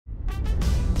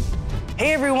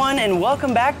Hey everyone, and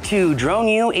welcome back to Drone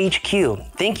U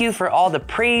HQ. Thank you for all the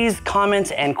praise,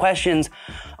 comments, and questions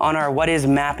on our What is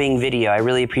Mapping video. I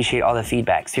really appreciate all the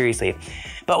feedback, seriously.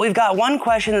 But we've got one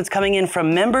question that's coming in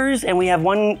from members, and we have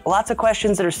lots of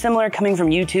questions that are similar coming from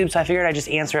YouTube, so I figured I'd just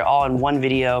answer it all in one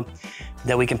video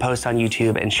that we can post on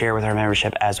YouTube and share with our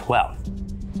membership as well.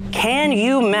 Can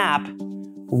you map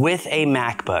with a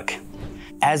MacBook?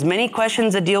 As many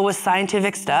questions that deal with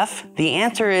scientific stuff, the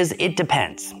answer is it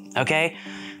depends, okay?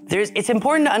 It's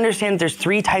important to understand there's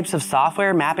three types of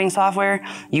software, mapping software.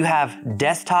 You have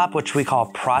desktop, which we call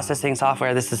processing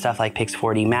software. This is stuff like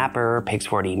Pix4D Mapper,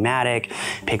 Pix4D Matic,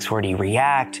 Pix4D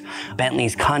React,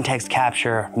 Bentley's Context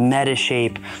Capture,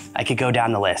 Metashape. I could go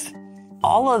down the list.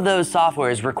 All of those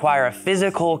softwares require a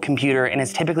physical computer, and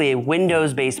it's typically a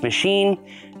Windows-based machine.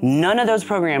 None of those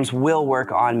programs will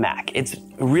work on Mac. It's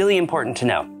really important to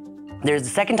know. There's the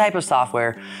second type of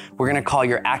software we're gonna call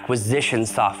your acquisition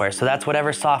software. So that's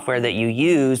whatever software that you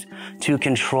use to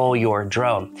control your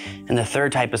drone. And the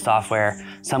third type of software,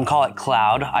 some call it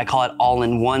cloud. I call it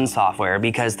all-in-one software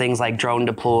because things like Drone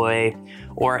Deploy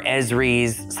or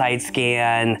ESRI's Side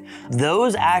Scan,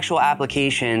 those actual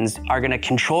applications are gonna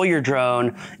control your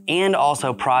drone and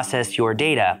also process your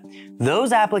data.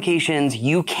 Those applications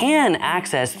you can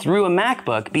access through a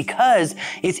MacBook because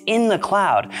it's in the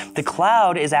cloud. The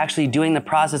cloud is actually doing the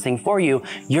processing for you.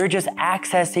 You're just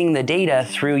accessing the data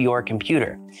through your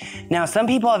computer. Now, some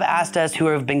people have asked us who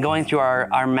have been going through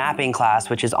our mapping class,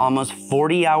 which is almost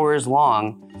 40 hours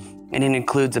long, and it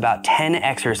includes about 10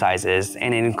 exercises,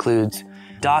 and it includes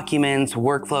documents,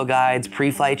 workflow guides,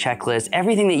 pre-flight checklists,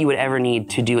 everything that you would ever need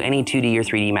to do any 2D or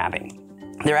 3D mapping.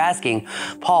 They're asking,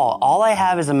 Paul, all I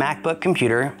have is a MacBook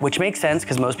computer, which makes sense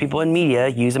because most people in media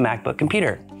use a MacBook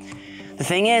computer. The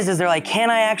thing is they're like,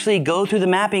 can I actually go through the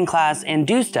mapping class and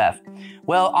do stuff?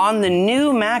 Well, on the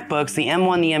new MacBooks, the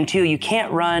M1, the M2, you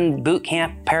can't run boot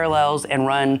camp parallels and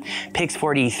run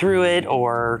Pix4D through it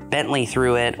or Bentley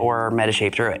through it or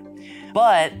Metashape through it.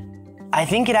 But I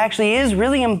think it actually is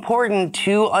really important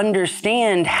to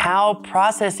understand how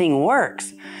processing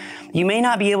works. You may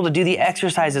not be able to do the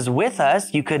exercises with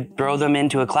us. You could throw them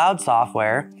into a cloud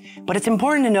software, but it's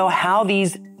important to know how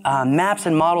these maps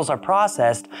and models are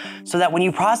processed so that when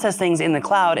you process things in the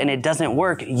cloud and it doesn't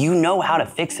work, you know how to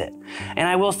fix it. And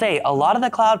I will say, a lot of the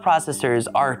cloud processors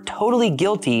are totally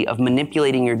guilty of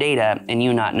manipulating your data and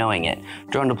you not knowing it.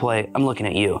 Drone Deploy, I'm looking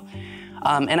at you.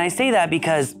 And I say that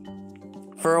because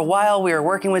for a while, we were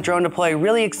working with Drone Deploy,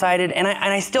 really excited, and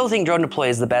I still think Drone Deploy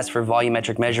is the best for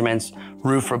volumetric measurements,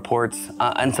 roof reports,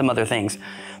 and some other things.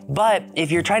 But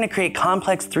if you're trying to create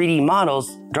complex 3D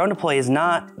models, Drone Deploy is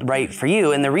not right for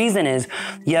you. And the reason is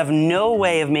you have no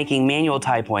way of making manual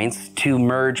tie points to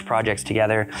merge projects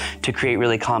together to create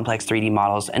really complex 3D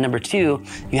models. And number two,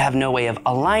 you have no way of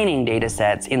aligning data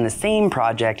sets in the same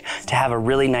project to have a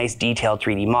really nice detailed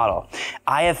 3D model.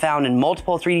 I have found in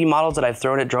multiple 3D models that I've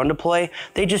thrown at Drone Deploy,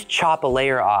 they just chop a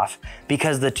layer off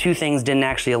because the two things didn't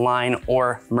actually align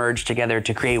or merge together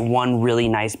to create one really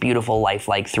nice, beautiful,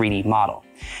 lifelike 3D model.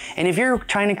 And if you're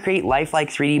trying to create lifelike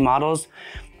 3D models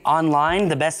online,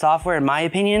 the best software, in my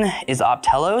opinion, is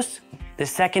Optelos. The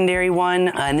secondary one,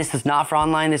 and this is not for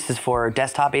online, this is for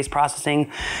desktop-based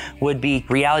processing, would be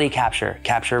reality capture,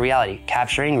 capture reality,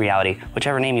 capturing reality,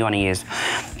 whichever name you want to use.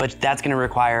 But that's going to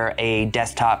require a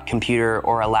desktop computer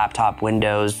or a laptop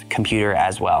Windows computer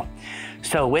as well.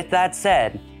 So with that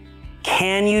said,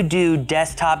 can you do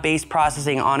desktop-based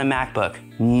processing on a MacBook?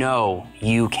 No,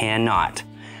 you cannot.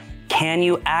 Can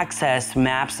you access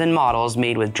maps and models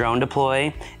made with Drone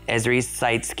Deploy, ESRI's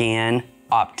Side Scan,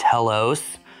 Optelos,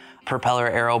 Propeller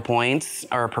Arrow Points,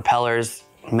 or Propeller's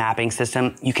mapping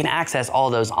system? You can access all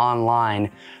those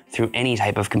online through any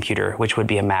type of computer, which would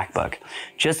be a MacBook.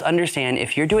 Just understand,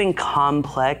 if you're doing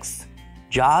complex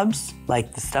jobs,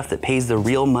 like the stuff that pays the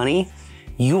real money,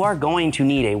 you are going to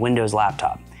need a Windows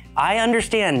laptop. I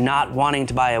understand not wanting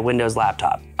to buy a Windows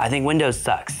laptop. I think Windows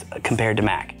sucks compared to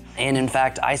Mac. And in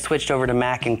fact, I switched over to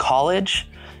Mac in college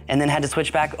and then had to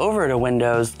switch back over to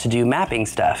Windows to do mapping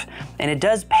stuff. And it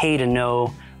does pay to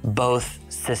know both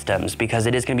systems because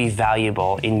it is going to be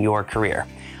valuable in your career.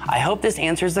 I hope this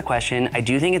answers the question. I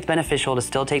do think it's beneficial to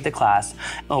still take the class.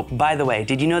 Oh, by the way,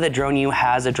 did you know that Drone U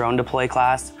has a Drone Deploy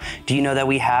class? Do you know that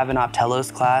we have an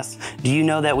Optelos class? Do you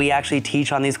know that we actually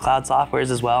teach on these cloud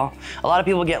softwares as well? A lot of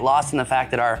people get lost in the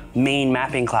fact that our main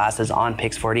mapping class is on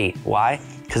Pix4D. Why?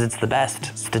 Because it's the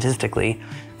best statistically,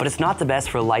 but it's not the best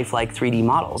for lifelike 3D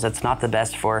models. It's not the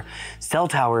best for cell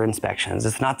tower inspections.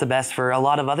 It's not the best for a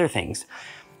lot of other things.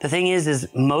 The thing is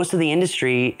most of the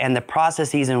industry and the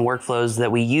processes and workflows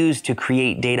that we use to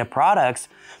create data products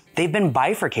they've been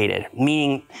bifurcated,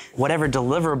 meaning whatever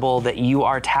deliverable that you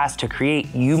are tasked to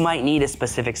create, you might need a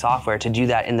specific software to do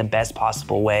that in the best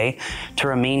possible way to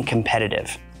remain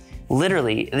competitive.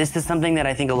 Literally, this is something that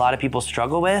I think a lot of people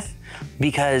struggle with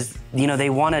because, they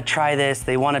want to try this,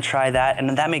 they want to try that,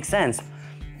 and that makes sense.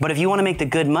 But if you want to make the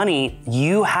good money,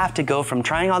 you have to go from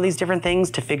trying all these different things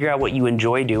to figure out what you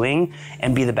enjoy doing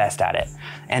and be the best at it.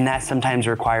 And that sometimes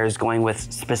requires going with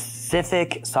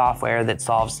specific software that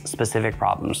solves specific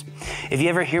problems. If you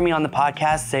ever hear me on the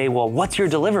podcast say, well, what's your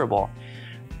deliverable?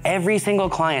 Every single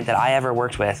client that I ever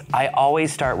worked with, I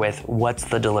always start with, what's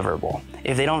the deliverable?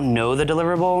 If they don't know the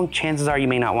deliverable, chances are you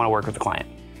may not want to work with the client.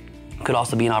 It could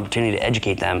also be an opportunity to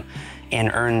educate them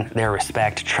and earn their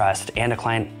respect, trust, and a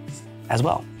client as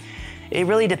well. It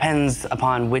really depends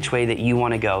upon which way that you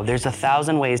want to go. There's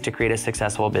 1,000 ways to create a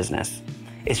successful business.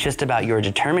 It's just about your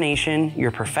determination,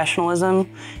 your professionalism,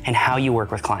 and how you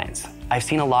work with clients. I've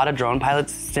seen a lot of drone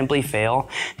pilots simply fail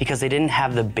because they didn't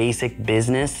have the basic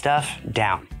business stuff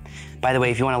down. By the way,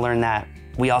 if you want to learn that,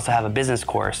 we also have a business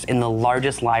course in the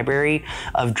largest library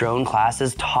of drone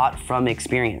classes taught from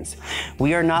experience.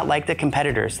 We are not like the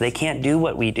competitors. They can't do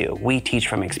what we do. We teach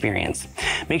from experience.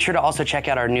 Make sure to also check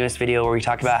out our newest video where we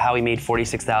talk about how we made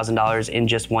 $46,000 in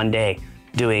just one day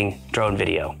doing drone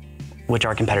video, which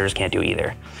our competitors can't do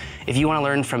either. If you want to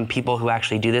learn from people who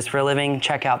actually do this for a living,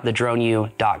 check out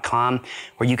thedroneu.com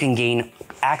where you can gain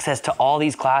access to all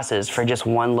these classes for just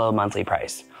one low monthly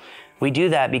price. We do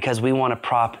that because we want to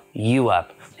prop you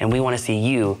up and we want to see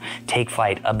you take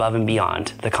flight above and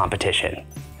beyond the competition.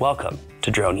 Welcome to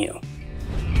Drone U.